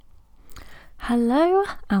Hello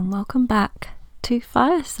and welcome back to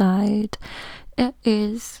Fireside. It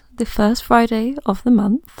is the first Friday of the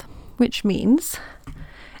month, which means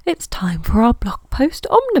it's time for our blog post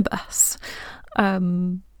Omnibus.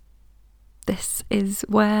 This is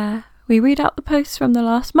where we read out the posts from the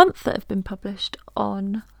last month that have been published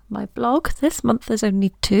on my blog. This month there's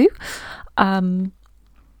only 2,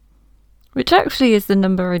 which actually is the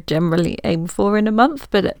number I generally aim for in a month,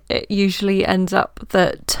 but it usually ends up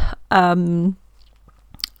that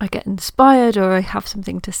I get inspired or I have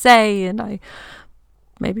something to say and I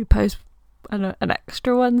maybe post an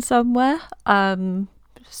extra one somewhere.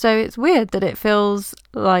 So it's weird that it feels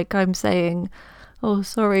like I'm saying, oh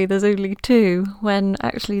sorry, there's only 2, when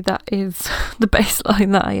actually that is the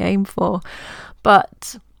baseline that I aim for.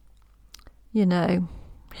 But, you know,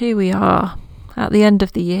 here we are at the end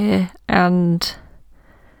of the year and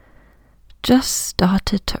just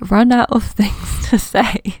started to run out of things to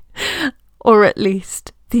say, or at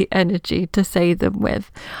least the energy to say them with.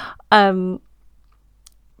 But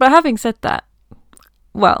having said that,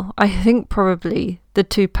 well, I think probably the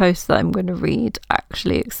 2 posts that I'm going to read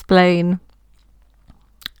actually explain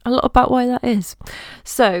a lot about why that is.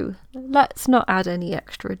 So let's not add any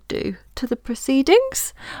extra ado to the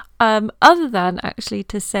proceedings, other than actually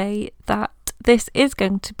to say that this is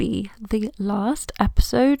going to be the last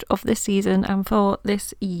episode of this season and for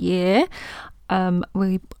this year. I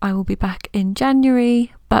will be back in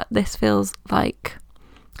January, but this feels like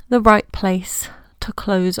the right place to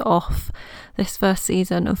close off this first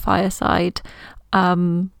season of Fireside.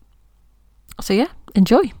 So yeah,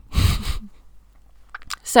 enjoy.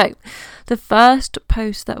 So the first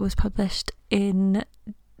post that was published in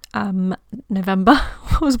November,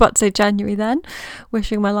 I was about to say January then,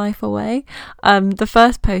 wishing my life away. The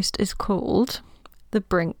first post is called The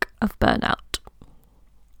Brink of Burnout.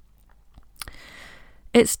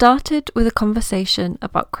 It started with a conversation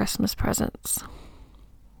about Christmas presents.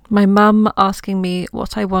 My mum asking me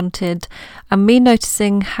what I wanted and me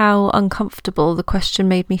noticing how uncomfortable the question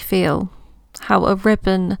made me feel, how a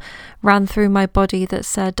ribbon ran through my body that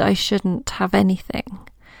said I shouldn't have anything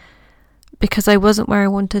because I wasn't where I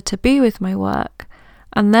wanted to be with my work,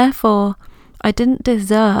 and therefore I didn't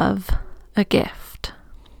deserve a gift.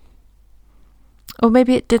 Or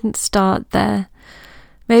maybe it didn't start there.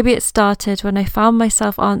 Maybe it started when I found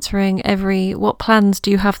myself answering every "what plans do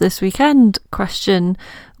you have this weekend?" question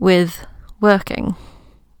with working.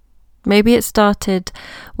 Maybe it started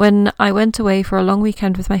when I went away for a long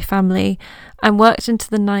weekend with my family and worked into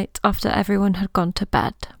the night after everyone had gone to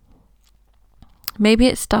bed. Maybe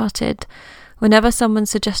it started whenever someone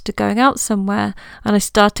suggested going out somewhere and I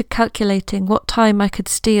started calculating what time I could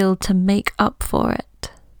steal to make up for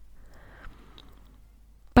it.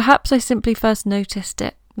 Perhaps I simply first noticed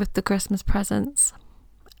it with the Christmas presents,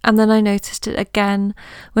 and then I noticed it again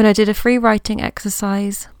when I did a free writing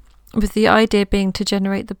exercise, with the idea being to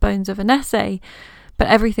generate the bones of an essay, but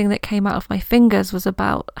everything that came out of my fingers was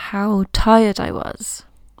about how tired I was,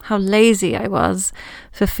 how lazy I was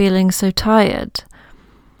for feeling so tired.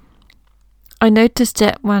 I noticed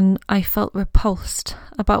it when I felt repulsed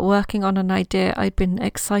about working on an idea I'd been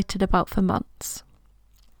excited about for months.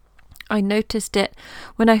 I noticed it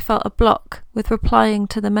when I felt a block with replying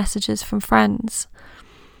to the messages from friends.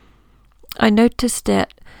 I noticed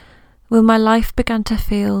it when my life began to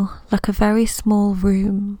feel like a very small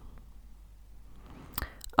room.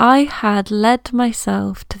 I had led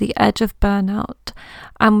myself to the edge of burnout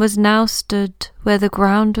and was now stood where the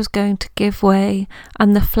ground was going to give way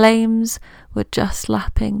and the flames were just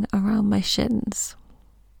lapping around my shins.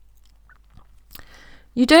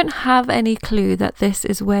 You don't have any clue that this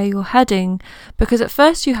is where you're heading because at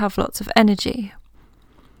first you have lots of energy.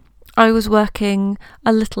 I was working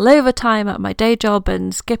a little overtime at my day job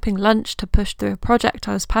and skipping lunch to push through a project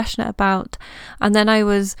I was passionate about, and then I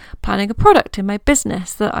was planning a product in my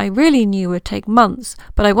business that I really knew would take months,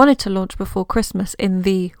 but I wanted to launch before Christmas in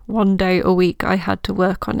the 1 day a week I had to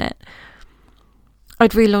work on it.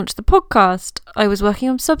 I'd relaunched the podcast, I was working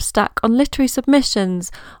on Substack, on literary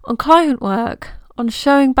submissions, on client work, on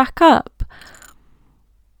showing back up.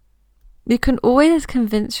 You can always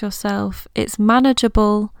convince yourself it's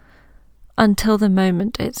manageable until the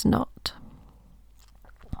moment it's not.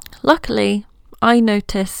 Luckily, I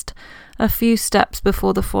noticed a few steps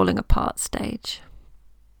before the falling apart stage.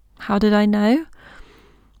 How did I know?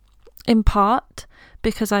 In part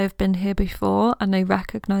because I have been here before and I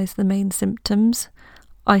recognise the main symptoms: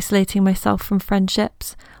 isolating myself from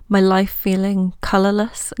friendships, my life feeling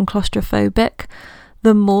colourless and claustrophobic,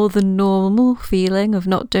 the more than normal feeling of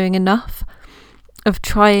not doing enough, of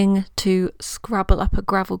trying to scrabble up a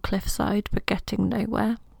gravel cliffside but getting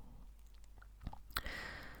nowhere.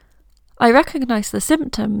 I recognise the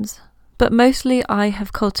symptoms, but mostly I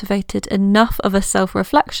have cultivated enough of a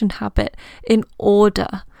self-reflection habit in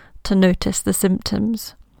order to notice the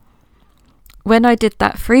symptoms. When I did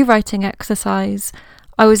that free writing exercise,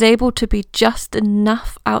 I was able to be just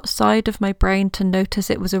enough outside of my brain to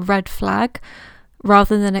notice it was a red flag,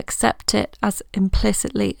 rather than accept it as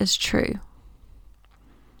implicitly as true.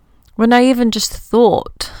 When I even just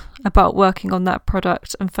thought about working on that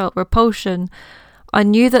product and felt repulsion, I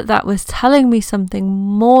knew that that was telling me something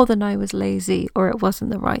more than I was lazy or it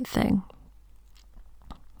wasn't the right thing.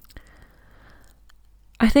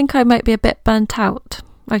 I think I might be a bit burnt out,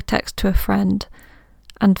 I texted to a friend,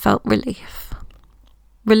 and felt relief.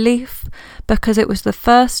 Relief because it was the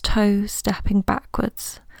first toe stepping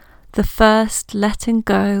backwards, the first letting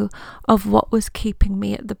go of what was keeping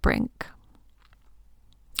me at the brink.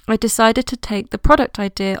 I decided to take the product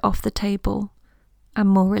idea off the table, and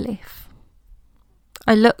more relief.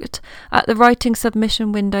 I looked at the writing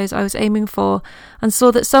submission windows I was aiming for and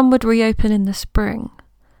saw that some would reopen in the spring.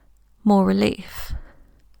 More relief.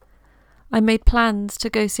 I made plans to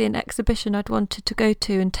go see an exhibition I'd wanted to go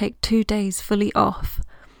to and take 2 days fully off.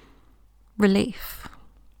 Relief.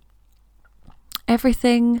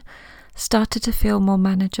 Everything started to feel more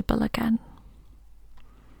manageable again.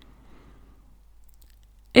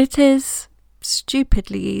 It is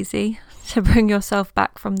stupidly easy to bring yourself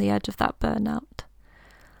back from the edge of that burnout.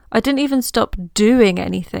 I didn't even stop doing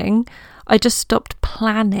anything, I just stopped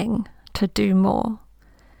planning to do more.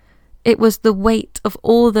 It was the weight of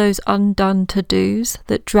all those undone to-dos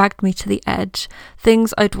that dragged me to the edge,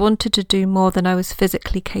 things I'd wanted to do more than I was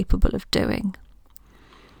physically capable of doing.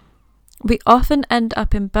 We often end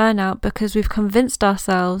up in burnout because we've convinced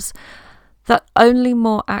ourselves that only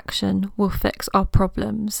more action will fix our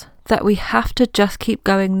problems, that we have to just keep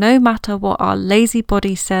going no matter what our lazy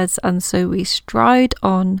body says, and so we stride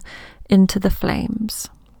on into the flames.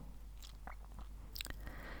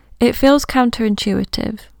 It feels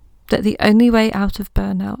counterintuitive that the only way out of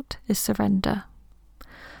burnout is surrender.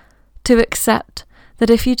 To accept that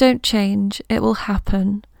if you don't change, it will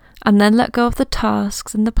happen, and then let go of the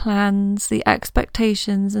tasks and the plans, the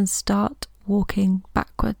expectations, and start walking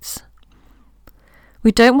backwards.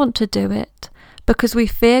 We don't want to do it because we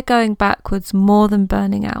fear going backwards more than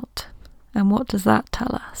burning out. And what does that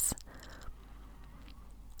tell us?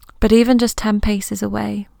 But even just 10 paces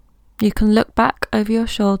away, you can look back over your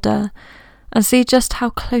shoulder and see just how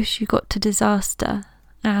close you got to disaster,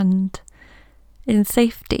 and in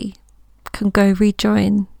safety can go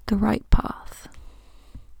rejoin the right path.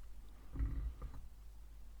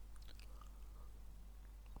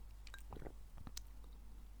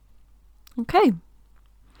 Okay.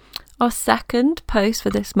 Our second post for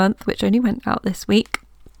this month, which only went out this week,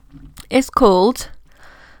 is called,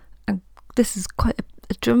 and this is quite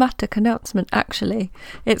a dramatic announcement actually,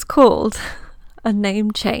 it's called A Name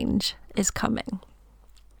Change is Coming.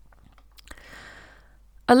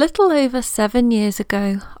 A little over 7 years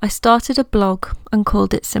ago, I started a blog and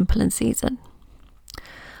called it Simple and Season.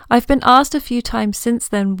 I've been asked a few times since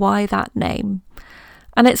then why that name,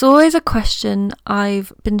 and it's always a question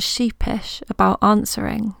I've been sheepish about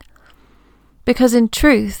answering. Because in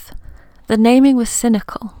truth, the naming was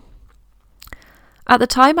cynical. At the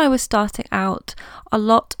time I was starting out, a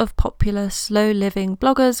lot of popular slow-living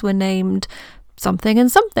bloggers were named something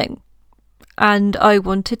and something, and I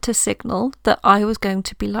wanted to signal that I was going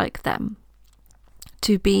to be like them,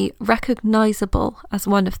 to be recognisable as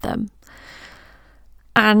one of them,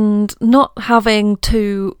 and not having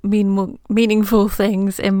two meaningful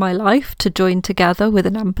things in my life to join together with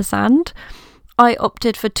an ampersand. I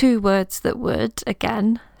opted for 2 words that would,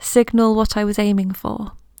 again, signal what I was aiming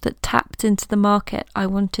for, that tapped into the market I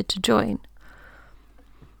wanted to join.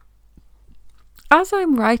 As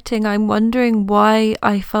I'm writing, I'm wondering why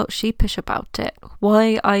I felt sheepish about it,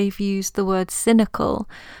 why I've used the word cynical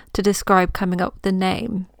to describe coming up with the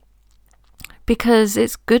name. Because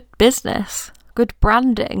it's good business, good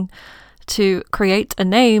branding, to create a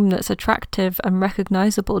name that's attractive and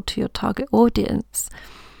recognisable to your target audience.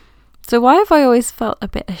 So why have I always felt a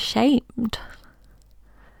bit ashamed?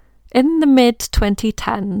 In the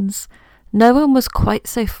mid-2010s, no one was quite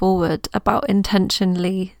so forward about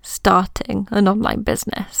intentionally starting an online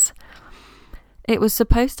business. It was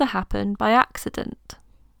supposed to happen by accident.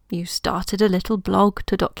 You started a little blog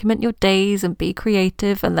to document your days and be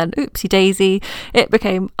creative, and then oopsie daisy, it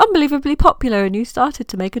became unbelievably popular and you started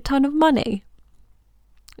to make a ton of money.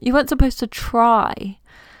 You weren't supposed to try.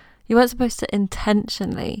 You weren't supposed to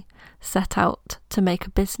intentionally set out to make a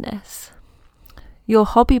business. Your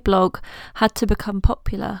hobby blog had to become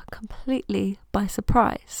popular completely by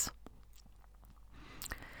surprise.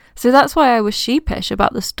 So that's why I was sheepish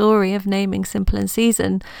about the story of naming Simple and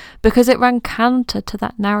Season, because it ran counter to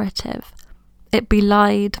that narrative. It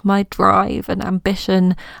belied my drive and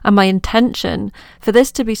ambition and my intention for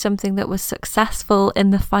this to be something that was successful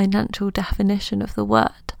in the financial definition of the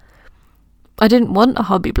word. I didn't want a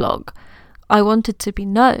hobby blog. I wanted to be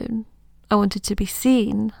known. I wanted to be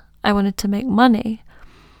seen. I wanted to make money.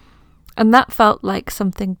 And that felt like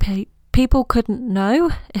something people couldn't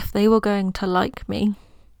know if they were going to like me.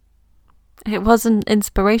 It wasn't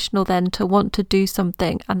inspirational then to want to do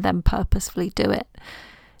something and then purposefully do it.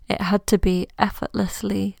 It had to be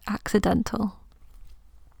effortlessly accidental.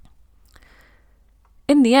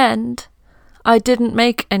 In the end, I didn't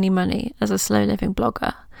make any money as a slow living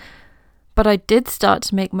blogger, but I did start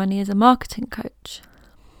to make money as a marketing coach.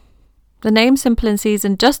 The name Simple and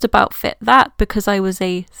Season just about fit that because I was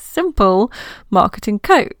a simple marketing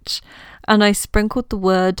coach and I sprinkled the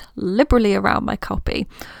word liberally around my copy.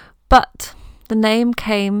 But the name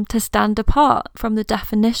came to stand apart from the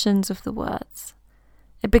definitions of the words.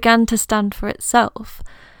 It began to stand for itself,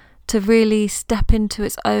 to really step into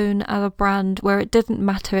its own as a brand where it didn't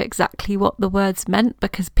matter exactly what the words meant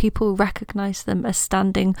because people recognised them as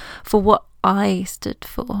standing for what I stood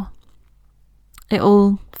for. It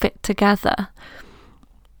all fit together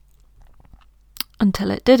until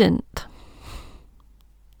it didn't.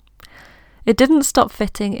 It didn't stop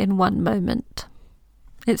fitting in one moment.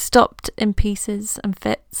 It stopped in pieces and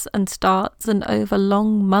fits and starts and over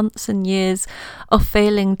long months and years of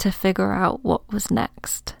failing to figure out what was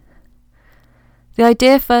next. The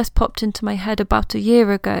idea first popped into my head about a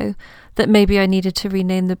year ago that maybe I needed to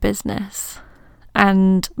rename the business,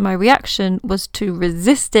 and my reaction was to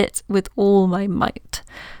resist it with all my might.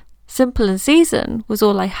 Simple and Season was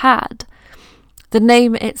all I had. The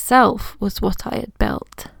name itself was what I had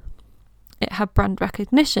built. It had brand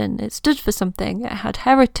recognition, it stood for something, it had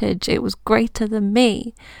heritage, it was greater than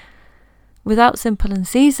me. Without Simple and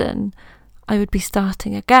Season, I would be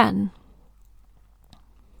starting again.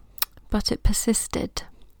 But it persisted.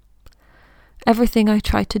 Everything I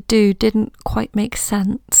tried to do didn't quite make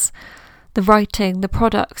sense. The writing, the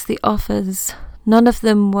products, the offers, none of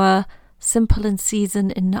them were Simple and Season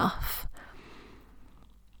enough.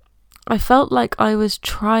 I felt like I was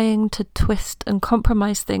trying to twist and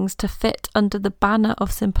compromise things to fit under the banner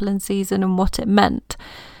of Simple and Season and what it meant.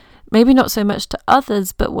 Maybe not so much to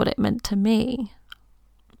others, but what it meant to me.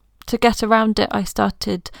 To get around it, I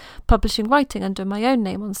started publishing writing under my own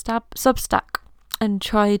name on Substack and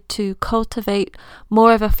tried to cultivate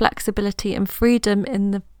more of a flexibility and freedom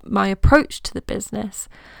in my approach to the business.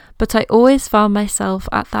 But I always found myself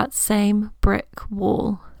at that same brick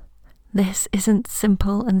wall. This isn't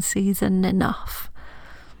Simple and Season enough.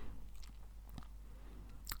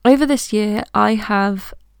 Over this year, I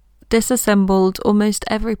have disassembled almost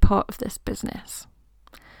every part of this business.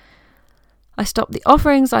 I stopped the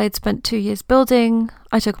offerings I had spent 2 years building.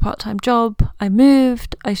 I took a part-time job. I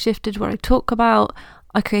moved. I shifted what I talk about.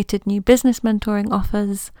 I created new business mentoring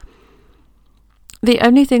offers. The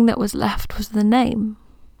only thing that was left was the name.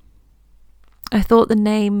 I thought the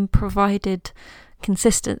name provided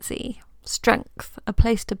consistency, strength, a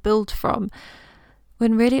place to build from,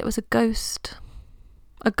 when really it was a ghost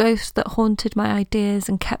that haunted my ideas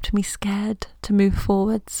and kept me scared to move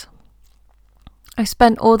forwards. I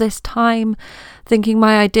spent all this time thinking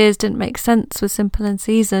my ideas didn't make sense with Simple and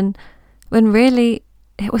Season, when really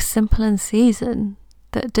it was Simple and Season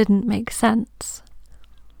that didn't make sense.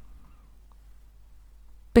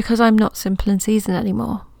 Because I'm not Simple and Season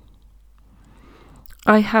anymore.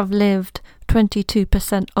 I have lived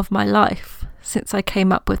 22% of my life since I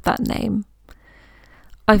came up with that name.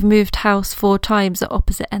 I've moved house 4 times at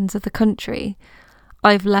opposite ends of the country.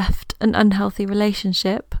 I've left an unhealthy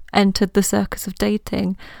relationship, entered the circus of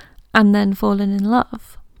dating, and then fallen in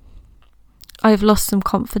love. I've lost some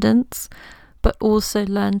confidence, but also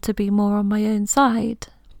learned to be more on my own side.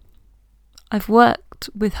 I've worked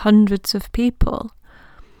with hundreds of people.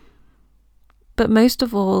 But most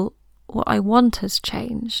of all, what I want has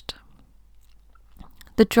changed.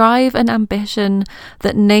 The drive and ambition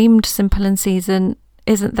that named Simple and Season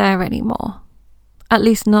isn't there anymore, at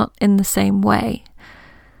least not in the same way.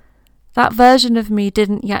 That version of me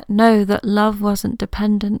didn't yet know that love wasn't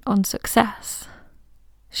dependent on success.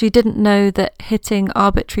 She didn't know that hitting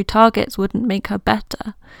arbitrary targets wouldn't make her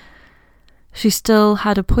better. She still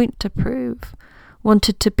had a point to prove,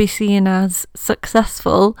 wanted to be seen as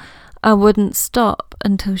successful, and wouldn't stop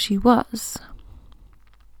until she was.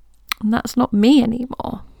 And that's not me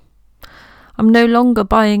anymore. I'm no longer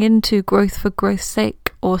buying into growth for growth's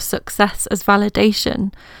sake or success as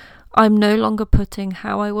validation. I'm no longer putting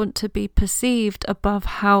how I want to be perceived above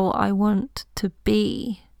how I want to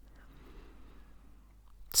be.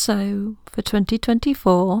 So for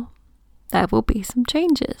 2024, there will be some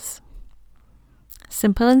changes.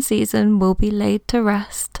 Simple and Season will be laid to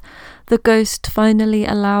rest. The ghost finally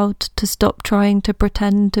allowed to stop trying to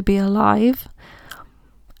pretend to be alive.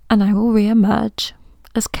 And I will re-emerge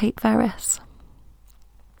as Kate Ferris.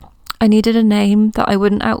 I needed a name that I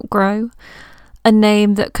wouldn't outgrow. A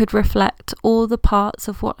name that could reflect all the parts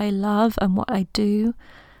of what I love and what I do.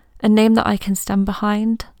 A name that I can stand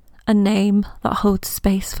behind. A name that holds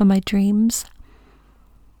space for my dreams.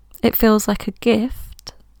 It feels like a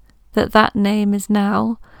gift that name is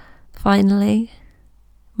now, finally,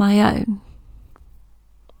 my own.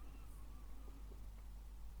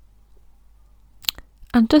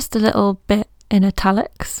 And just a little bit in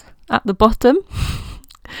italics at the bottom,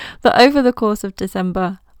 that over the course of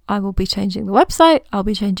December, I will be changing the website, I'll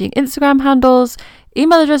be changing Instagram handles,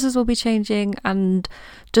 email addresses will be changing, and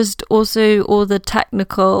just also all the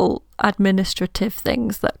technical administrative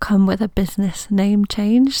things that come with a business name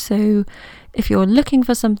change. So if you're looking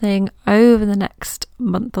for something over the next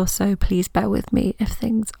month or so, please bear with me if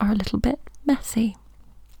things are a little bit messy.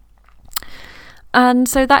 And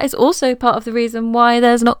so that is also part of the reason why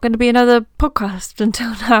there's not going to be another podcast until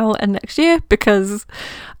now and next year, because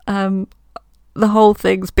the whole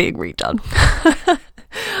thing's being redone.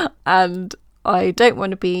 And I don't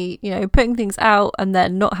want to be, putting things out and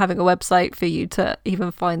then not having a website for you to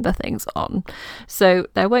even find the things on. So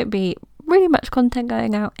there won't be really much content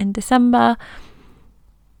going out in December,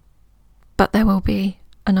 but there will be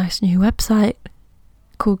a nice new website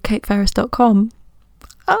called kateferris.com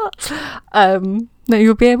that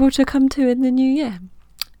you'll be able to come to in the new year.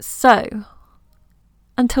 So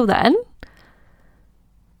until then,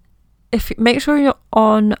 make sure you're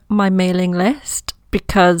on my mailing list,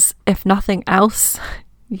 because if nothing else,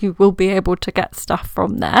 you will be able to get stuff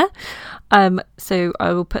from there. So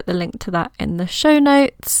I will put the link to that in the show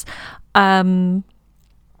notes. Come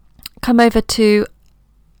over to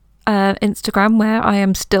Instagram, where I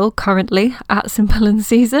am still currently at Simple and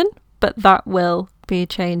Season, but that will be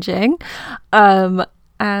changing.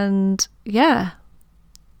 And yeah,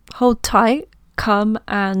 hold tight, come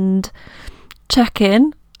and check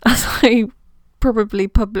in as I probably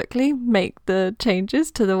publicly make the changes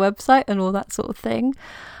to the website and all that sort of thing.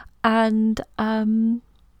 And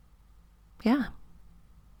yeah,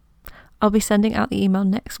 I'll be sending out the email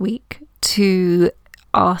next week to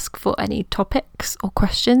ask for any topics or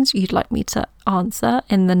questions you'd like me to answer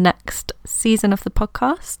in the next season of the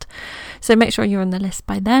podcast. So make sure you're on the list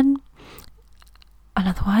by then. And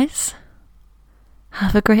otherwise,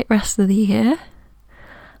 have a great rest of the year,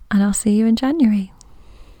 and I'll see you in January.